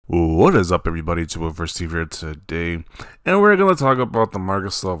What is up, everybody? To Steve here today, and we're going to talk about the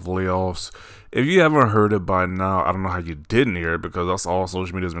Microsoft layoffs. If you haven't heard it by now, I don't know how you didn't hear it, because that's all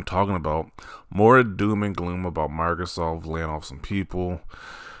social media has been talking about. More doom and gloom about Microsoft laying off some people.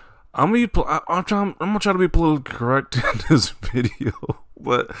 I'm gonna try to be politically correct in this video,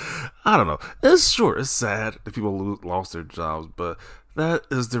 but I don't know. It's sad that people lost their jobs, but that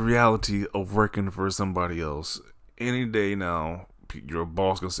is the reality of working for somebody else. Any day now, your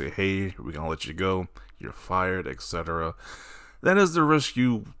boss gonna say, "Hey, we're gonna let you go. You're fired," etc. That is the risk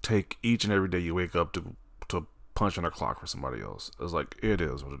you take each and every day you wake up to punch on a clock for somebody else. It's like, it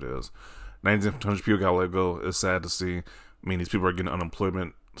is what it is. 1,900 people got let go. It's sad to see. I mean, these people are getting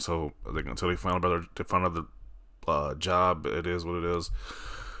unemployment, so until they find another job, it is what it is.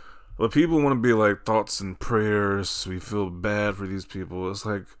 But people want to be like thoughts and prayers. We feel bad for these people. It's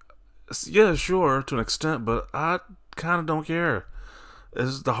like, yeah, sure, to an extent, but I kind of don't care.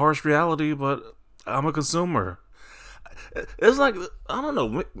 It's the harsh reality, but I'm a consumer. It's like, I don't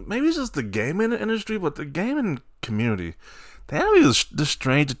know, maybe it's just the gaming industry, but the gaming community, they have this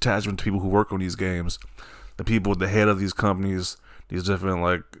strange attachment to people who work on these games. The people at the head of these companies, these different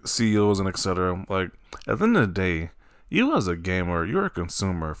like CEOs and etc. Like, at the end of the day, you as a gamer, you're a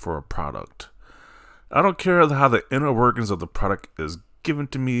consumer for a product. I don't care how the inner workings of the product is given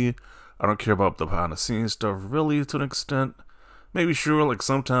to me. I don't care about the behind the scenes stuff, really, to an extent. Maybe sure, like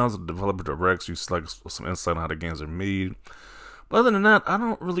sometimes the developer directs you like some insight on how the games are made. But other than that, I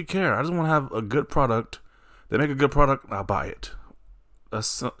don't really care. I just want to have a good product. They make a good product, I'll buy it.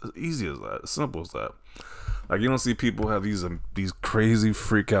 That's as easy as that, as simple as that. Like, you don't see people have these crazy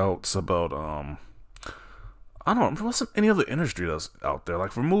freakouts about I don't know, what's any other industry that's out there,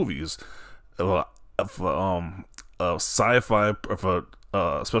 like for movies. If a sci-fi, if a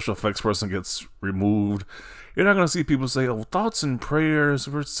special effects person gets removed, you're not going to see people say, "Oh, thoughts and prayers,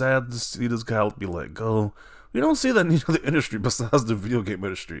 we're sad to see this guy be let go." You don't see that in any other industry besides the video game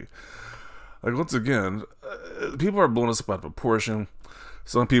industry. Like, once again, people are blowing this out of proportion.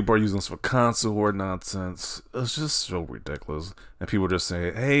 Some people are using this for console war nonsense. It's just so ridiculous. And people just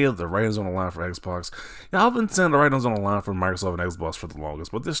say, "Hey, the writing's on the line for Xbox." Yeah, I've been saying the writing's on the line for Microsoft and Xbox for the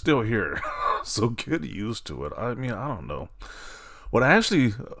longest, but they're still here. So get used to it. I mean, I don't know. What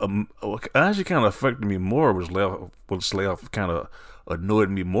actually kind of affected me more, which layoff kind of annoyed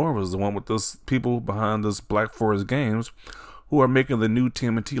me more, was the one with those people behind this Black Forest Games who are making the new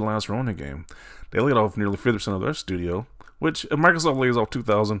TMNT Last Ronin game. They laid off nearly 50% of their studio, which if Microsoft lays off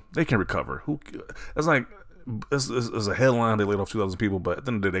 2,000, they can recover. It's like, it's a headline, they laid off 2,000 people, but at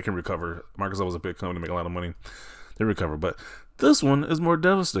the end of the day, they can recover. Microsoft was a big company, make a lot of money. They recover. But this one is more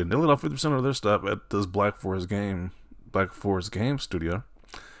devastating. They laid off 50% of their staff at this Black Forest Game studio,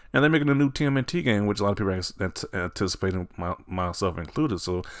 and they're making a new TMNT game, which a lot of people are anticipating, myself included.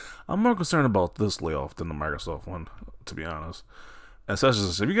 So I'm more concerned about this layoff than the Microsoft one, to be honest. And such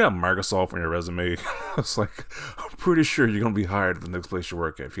as if you got Microsoft on your resume, it's like, I'm pretty sure you're gonna be hired at the next place you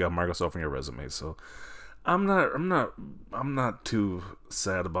work at if you got Microsoft on your resume. So I'm not too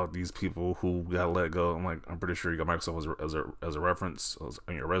sad about these people who got let go. I'm pretty sure you got Microsoft as a reference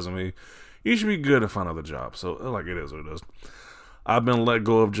on your resume. You should be good to find another job. So, like, it is what it is. I've been let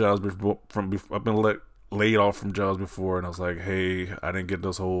go of jobs before. I've been laid off from jobs before, and I was like, "Hey, I didn't get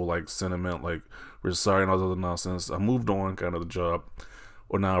this whole like sentiment, like we're sorry and all this other nonsense." I moved on, kind of the job,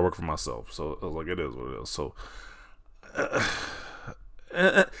 or now I work for myself. So I was like, it is what it is. So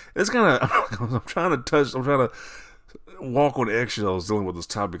it's kind of I'm trying to walk on eggshells dealing with this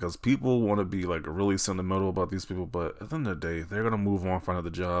topic, because people want to be like really sentimental about these people, but at the end of the day, they're gonna move on, find another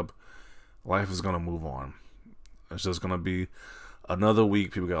job. Life is gonna move on. It's just gonna be another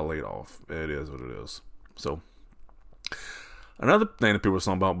week people got laid off. It is what it is. So another thing that people are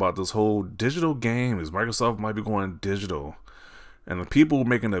talking about this whole digital game is Microsoft might be going digital, and the people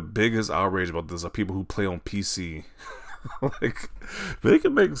making the biggest outrage about this are people who play on PC. Like, make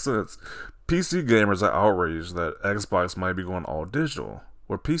it make sense. PC gamers are outraged that Xbox might be going all digital,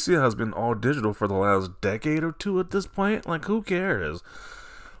 where PC has been all digital for the last decade or two at this point. Like, who cares?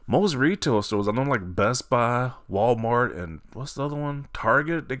 Most retail stores, I know, like Best Buy, Walmart, and what's the other one?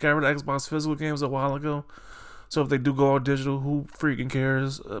 Target, they got rid of Xbox physical games a while ago. So if they do go all digital, who freaking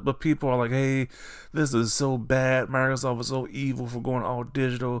cares? But people are like, "Hey, this is so bad. Microsoft is so evil for going all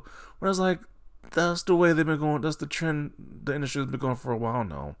digital." When it's like, that's the way they've been going. That's the trend the industry has been going for a while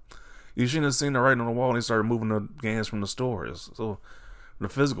now. You shouldn't have seen the writing on the wall when they started moving the games from the stores. So the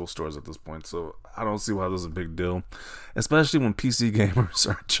physical stores at this point. So I don't see why this is a big deal, especially when PC gamers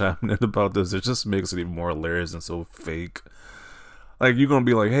are chiming in about this. It just makes it even more hilarious and so fake. Like you're gonna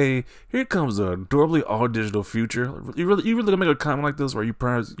be like, hey, here comes a adorably all digital future. You really gonna make a comment like this, where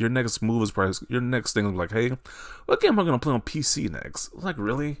your next move is probably your next thing is like, hey, what game am I gonna play on PC next? Like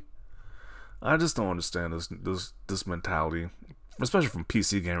really? I just don't understand this mentality, especially from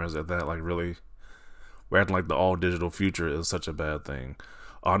PC gamers at that. Like really, we're acting like the all digital future is such a bad thing.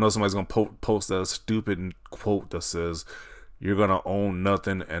 I know somebody's gonna post that stupid quote that says you're gonna own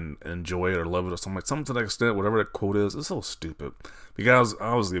nothing and enjoy it or love it or something to that extent. Whatever that quote is, it's so stupid. Because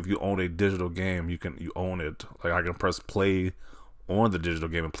obviously, if you own a digital game, you own it. Like I can press play on the digital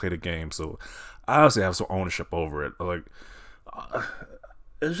game and play the game. So I obviously have some ownership over it. Like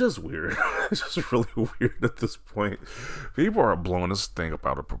it's just weird. It's just really weird at this point. People are blowing this thing up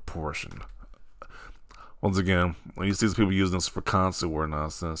out of proportion. Once again, when you see these people using this for console war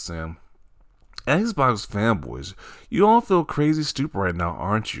nonsense, saying, Xbox fanboys, you all feel crazy stupid right now,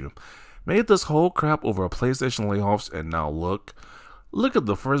 aren't you? Made this whole crap over a PlayStation layoffs, and now look at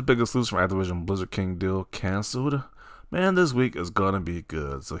the first big exclusive from Activision Blizzard King deal canceled. Man, this week is gonna be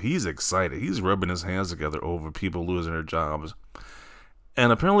good. So he's excited. He's rubbing his hands together over people losing their jobs.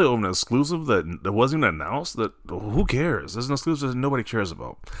 And apparently over an exclusive that wasn't even announced, that who cares? It's an exclusive that nobody cares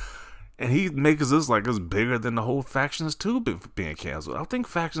about. And he makes this like it's bigger than the whole Factions 2 being canceled. I think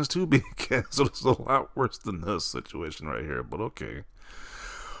Factions 2 being canceled is a lot worse than this situation right here, but okay.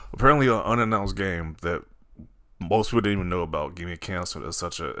 Apparently an unannounced game that most people didn't even know about getting canceled is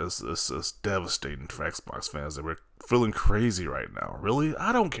it's devastating for Xbox fans that we're feeling crazy right now. Really?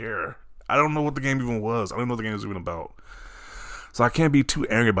 I don't care. I don't know what the game even was. I don't know what the game was even about. So I can't be too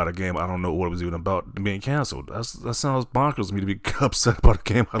angry about a game I don't know what it was even about being canceled. That sounds bonkers to me to be upset about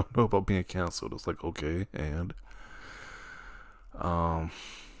a game I don't know about being canceled. It's like, okay, and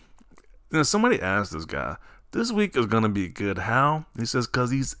then somebody asked this guy, this week is gonna be good. How? He says,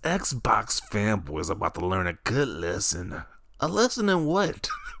 cause these Xbox fanboys are about to learn a good lesson. A lesson in what?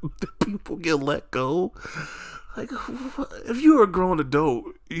 Did people get let go? Like, if you were a grown adult,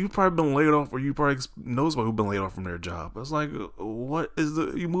 you've probably been laid off, or you probably know somebody who's been laid off from their job. It's like, what is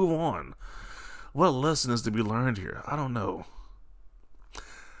you move on. What lesson is to be learned here? I don't know.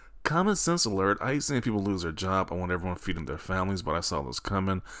 Common sense alert. I hate seeing people lose their job. I want everyone feeding their families, but I saw this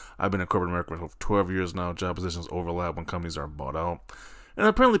coming. I've been in corporate America for 12 years now. Job positions overlap when companies are bought out. And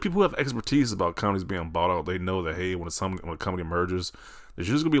apparently people who have expertise about companies being bought out, they know that, hey, when a company merges, there's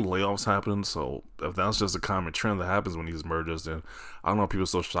usually going to be layoffs happening. So if that's just a common trend that happens when these mergers, then I don't know if people are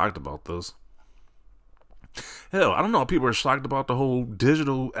so shocked about this. Hell, I don't know if people are shocked about the whole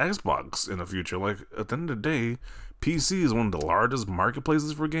digital Xbox in the future. Like, at the end of the day, PC is one of the largest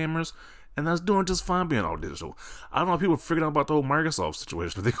marketplaces for gamers, and that's doing just fine being all digital. I don't know if people figured out about the whole Microsoft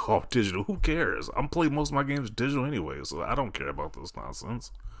situation. If they go all digital, who cares? I'm playing most of my games digital anyway, so I don't care about this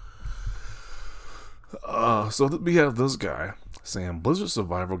nonsense. So we have this guy saying Blizzard's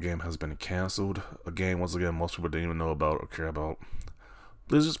survival game has been canceled. A game, once again, most people didn't even know about or care about.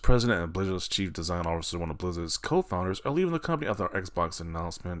 Blizzard's president and Blizzard's chief design officer, one of Blizzard's co-founders, are leaving the company after our Xbox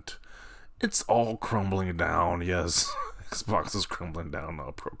announcement. It's all crumbling down, yes. Xbox is crumbling down now,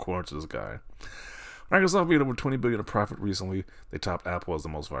 according to this guy. Microsoft made over $20 billion in profit recently. They topped Apple as the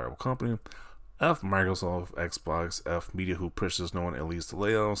most viable company. F Microsoft, Xbox, F Media who pushes no one and leads to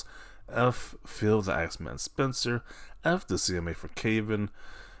layoffs. F Phil the Axeman Spencer. F the CMA for Caven.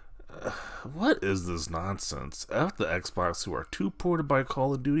 What is this nonsense? F the Xbox who are too poor to buy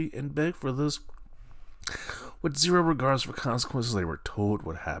Call of Duty and beg for this with zero regards for consequences they were told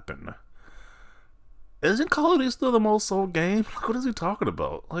would happen. Isn't Call of Duty still the most sold game? What is he talking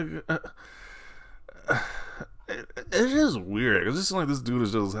about? Like, it's just weird. It's just like this dude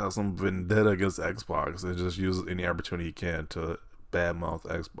is just has some vendetta against Xbox and just uses any opportunity he can to badmouth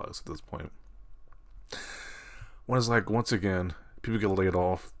Xbox at this point. When it's like, once again, people get laid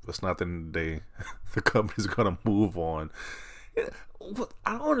off, it's not the end of the day. The company's gonna move on.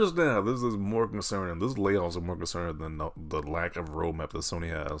 I don't understand. This is more concerning. This layoffs are more concerning than the lack of roadmap that Sony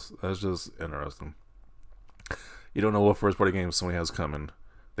has. That's just interesting. You don't know what first party games Sony has coming.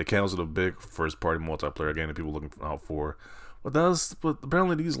 They canceled a big first party multiplayer game that people are looking out for. But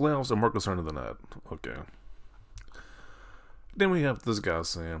apparently these layoffs are more concerning than that. Okay. Then we have this guy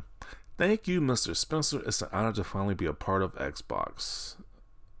saying, "Thank you, Mr. Spencer. It's an honor to finally be a part of Xbox."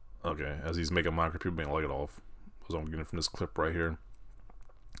 Okay, as he's making mockery, people being laid off. That's what I'm getting from this clip right here.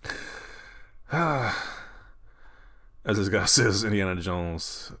 As this guy says, Indiana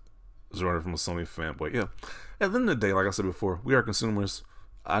Jones is running from a Sony fanboy. Yeah. At the end of the day, like I said before, we are consumers.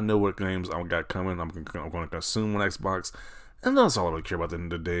 I know what games I got coming. I'm going to consume on Xbox, and that's all I really care about at the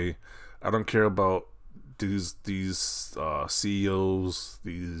end of the day. I don't care about these CEOs,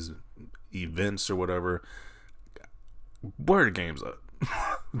 these events or whatever. Where are the games at?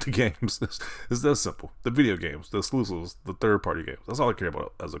 The games. It's that simple. The video games, the exclusives, the third-party games. That's all I care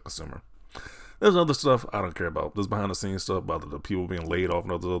about as a consumer. There's other stuff I don't care about. There's behind-the-scenes stuff about the people being laid off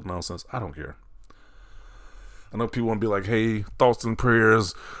and other nonsense. I don't care. I know people want to be like, hey, thoughts and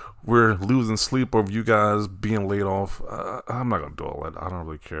prayers. We're losing sleep over you guys being laid off. I'm not going to do all that. I don't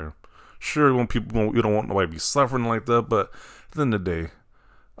really care. Sure, you don't want nobody to be suffering like that, but at the end of the day,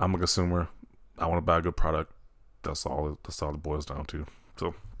 I'm a consumer. I want to buy a good product. That's all it boils down to.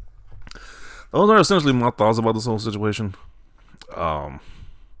 So, those are essentially my thoughts about this whole situation. Yeah,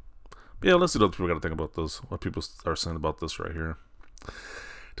 let's see what people got to think about this. What people are saying about this right here.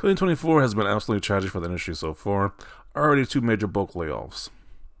 2024 has been absolutely tragic for the industry so far. Already 2 major bulk layoffs.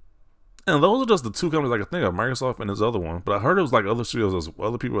 And those are just the 2 companies I can think of, Microsoft and this other one. But I heard it was like other studios,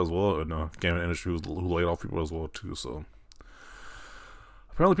 other people as well in the gaming industry who laid off people as well too. So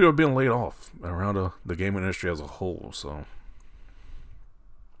apparently people are being laid off around the gaming industry as a whole. So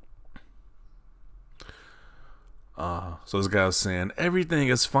this guy's saying everything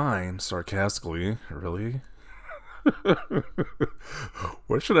is fine, sarcastically. Really?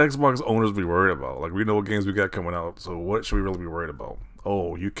 What should Xbox owners be worried about? Like, we know what games we got coming out, so what should we really be worried about?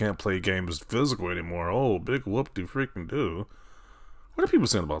 Oh, you can't play games physical anymore. Oh, big whoop-de-freaking do. What are people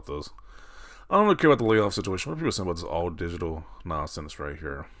saying about this? I don't really care about the layoff situation. What are people saying about this all-digital nonsense right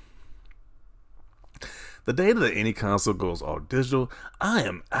here? The day that any console goes all digital, I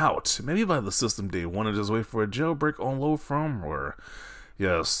am out. Maybe by the system day 1 and just wait for a jailbreak on low firmware.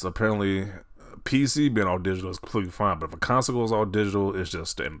 Yes, apparently PC being all digital is completely fine, but if a console goes all digital, it's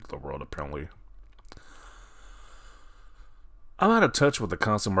just the end of the world, apparently. I'm out of touch with the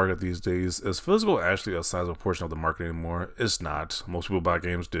console market these days. Is physical actually a sizable portion of the market anymore? It's not. Most people buy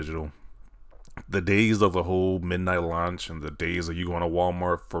games digital. The days of the whole midnight launch and the days of you going to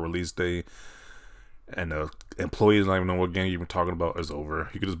Walmart for release day and the employees don't even know what game you've been talking about is over.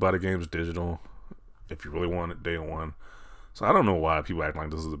 You can just buy the games digital if you really want it day 1. So I don't know why people act like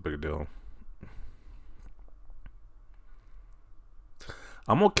this is a big deal.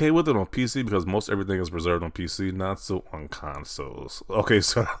 I'm okay with it on PC because most everything is reserved on PC, not so on consoles. Okay,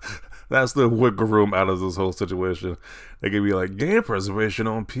 so that's the wiggle room out of this whole situation. They could be like, game preservation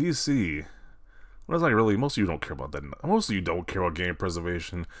on PC. Well, it's like, really, most of you don't care about that. Most of you don't care about game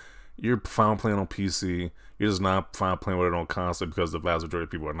preservation. You're fine playing on PC. You're just not fine playing with it on console because the vast majority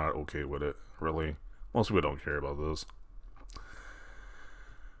of people are not okay with it, really. Most people don't care about this.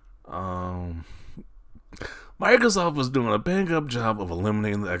 Microsoft was doing a bang-up job of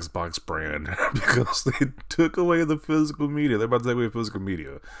eliminating the Xbox brand because they took away the physical media. They're about to take away physical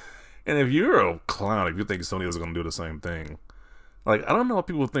media. And if you're a clown, if you think Sony is going to do the same thing, like, I don't know if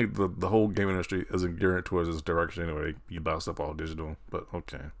people think the whole game industry isn't geared towards this direction anyway. You buy stuff all digital, but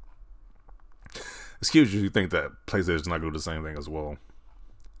okay. Excuse you, you think that PlayStation's not going to do the same thing as well.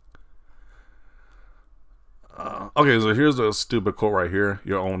 Okay, so here's a stupid quote right here.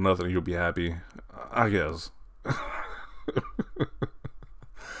 You'll own nothing and you'll be happy. I guess.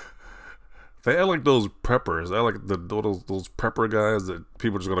 They act like those preppers. They act like those prepper guys that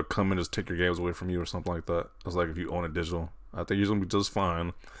people are just going to come and just take your games away from you or something like that. It's like if you own it digital. I think you're going to be just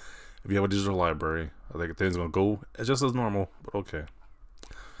fine. If you have a digital library, I think things are going to go it's just as normal, but okay.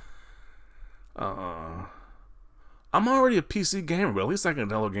 I'm already a PC gamer, but at least I can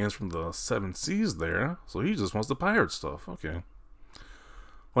download games from the 7 Seas there. So he just wants to pirate stuff. Okay.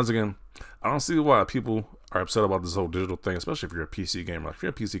 Once again, I don't see why people are upset about this whole digital thing, especially if you're a PC gamer. Like, if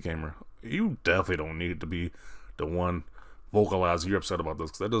you're a PC gamer, you definitely don't need to be the one vocalizing you're upset about this,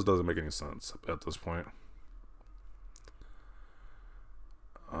 because that just doesn't make any sense at this point.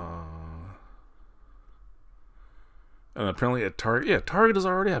 And apparently at Target, yeah, Target is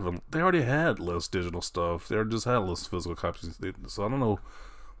already having, they already had less digital stuff. They just had less physical copies. So I don't know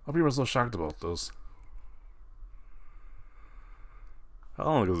why people are so shocked about this. How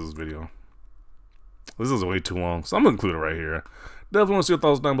long is this video? This is way too long, so I'm gonna include it right here. Definitely want to see your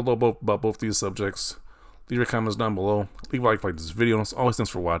thoughts down below about both these subjects. Leave your comments down below. Leave a like this video. Always thanks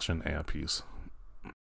for watching, and peace.